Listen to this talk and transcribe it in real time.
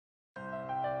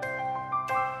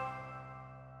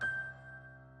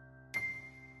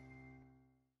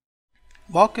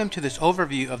Welcome to this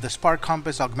overview of the Spark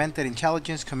Compass Augmented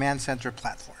Intelligence Command Center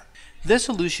platform. This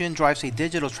solution drives a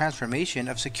digital transformation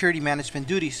of security management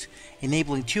duties,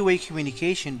 enabling two-way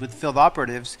communication with field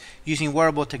operatives using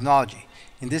wearable technology,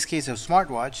 in this case a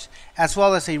smartwatch, as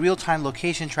well as a real-time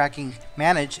location tracking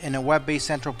managed in a web-based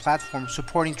central platform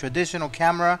supporting traditional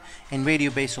camera and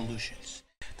radio-based solutions.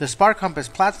 The Spark Compass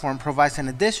platform provides an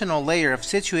additional layer of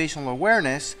situational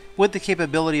awareness with the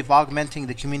capability of augmenting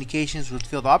the communications with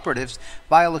field operatives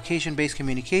via location-based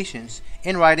communications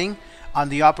in writing on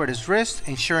the operative's wrist,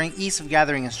 ensuring ease of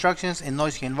gathering instructions in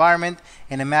noisy environment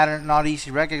in a manner not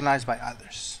easily recognized by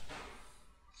others.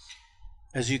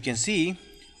 As you can see,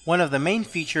 one of the main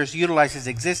features utilizes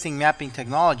existing mapping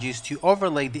technologies to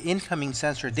overlay the incoming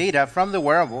sensor data from the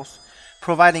wearables,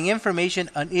 providing information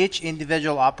on each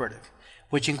individual operative,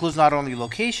 which includes not only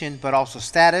location, but also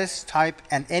status, type,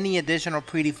 and any additional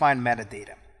predefined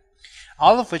metadata,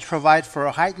 all of which provide for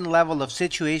a heightened level of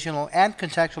situational and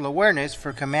contextual awareness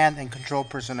for command and control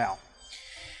personnel.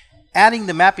 Adding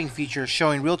the mapping feature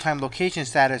showing real-time location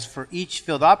status for each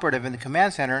field operative in the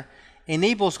command center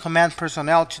enables command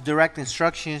personnel to direct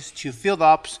instructions to field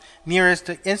ops nearest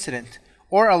the incident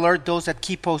or alert those at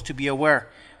key posts to be aware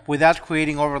without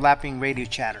creating overlapping radio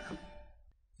chatter.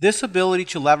 This ability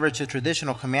to leverage a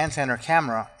traditional command center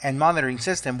camera and monitoring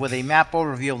system with a map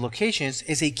overview of locations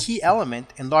is a key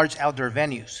element in large outdoor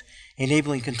venues,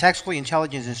 enabling contextually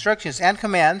intelligent instructions and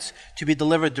commands to be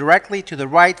delivered directly to the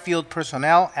right field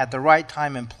personnel at the right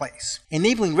time and place.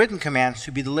 Enabling written commands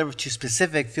to be delivered to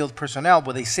specific field personnel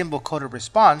with a symbol-coded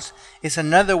response is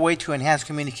another way to enhance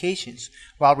communications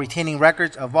while retaining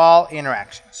records of all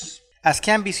interactions. As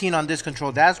can be seen on this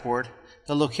control dashboard,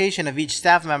 the location of each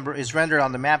staff member is rendered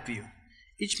on the map view.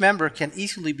 Each member can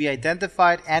easily be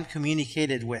identified and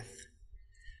communicated with.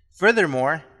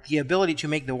 Furthermore, the ability to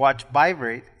make the watch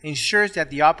vibrate ensures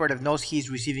that the operative knows he is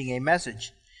receiving a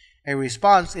message. A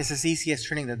response is as easy as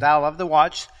turning the dial of the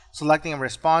watch, selecting a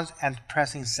response, and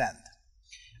pressing send.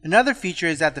 Another feature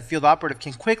is that the field operative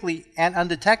can quickly and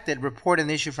undetected report an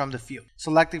issue from the field.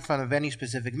 Selecting from the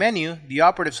venue-specific menu, the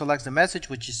operative selects the message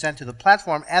which is sent to the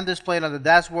platform and displayed on the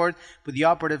dashboard with the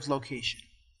operative's location.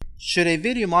 Should a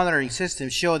video monitoring system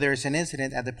show there is an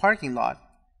incident at the parking lot,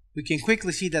 we can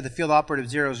quickly see that the field operative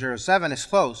 007 is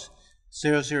close,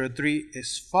 003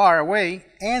 is far away,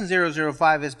 and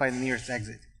 005 is by the nearest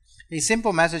exit. A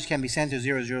simple message can be sent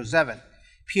to 007.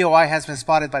 POI has been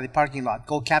spotted by the parking lot,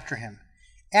 go capture him.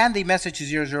 And the message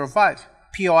to 005,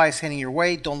 POI is heading your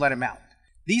way, don't let him out.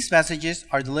 These messages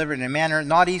are delivered in a manner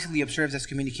not easily observed as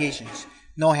communications.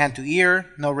 No hand to ear,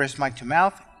 no wrist mic to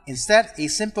mouth. Instead, a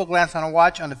simple glance on a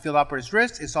watch on the field operative's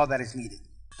wrist is all that is needed.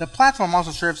 The platform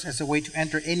also serves as a way to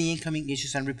enter any incoming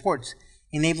issues and reports,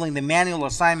 enabling the manual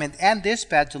assignment and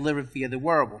dispatch delivered via the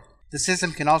wearable. The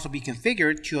system can also be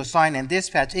configured to assign and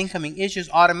dispatch incoming issues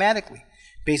automatically,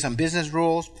 based on business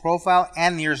rules, profile,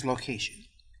 and nearest location,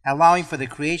 allowing for the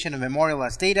creation of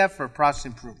memorialized data for process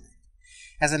improvement.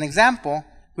 As an example,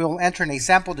 we will enter in a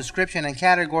sample description and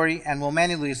category and will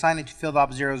manually assign it to field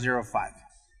op 005.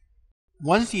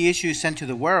 Once the issue is sent to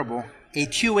the wearable, a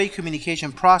two-way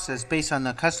communication process based on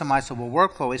a customizable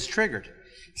workflow is triggered.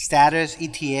 Status,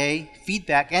 ETA,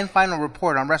 feedback, and final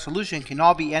report on resolution can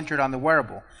all be entered on the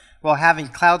wearable, while having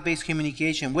cloud-based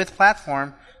communication with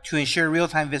platform to ensure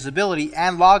real-time visibility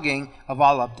and logging of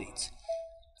all updates.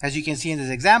 As you can see in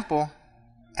this example,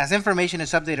 as information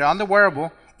is updated on the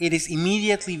wearable, it is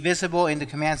immediately visible in the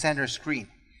command center screen.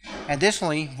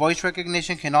 Additionally, voice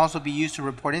recognition can also be used to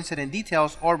report incident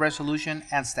details or resolution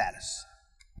and status.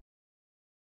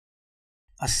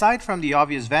 Aside from the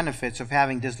obvious benefits of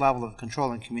having this level of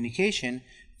control and communication,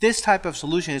 this type of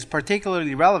solution is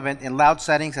particularly relevant in loud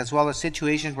settings as well as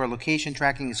situations where location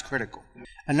tracking is critical.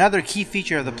 Another key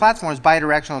feature of the platform's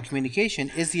bidirectional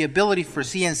communication is the ability for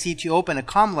C&C to open a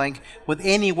comm link with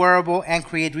any wearable and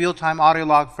create real-time audio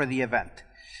log for the event.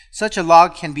 Such a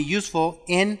log can be useful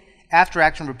in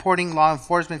after-action reporting, law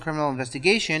enforcement, criminal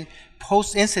investigation,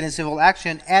 post-incident civil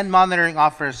action, and monitoring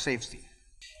officer safety.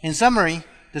 In summary,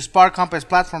 the Spark Compass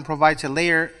platform provides a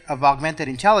layer of augmented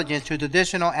intelligence to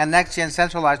traditional and next-gen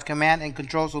centralized command and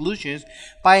control solutions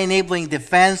by enabling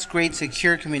defense-grade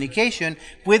secure communication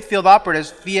with field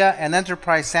operatives via an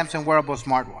enterprise Samsung wearable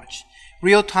smartwatch,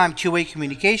 real-time two-way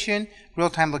communication,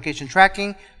 real-time location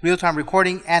tracking, real-time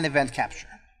recording, and event capture.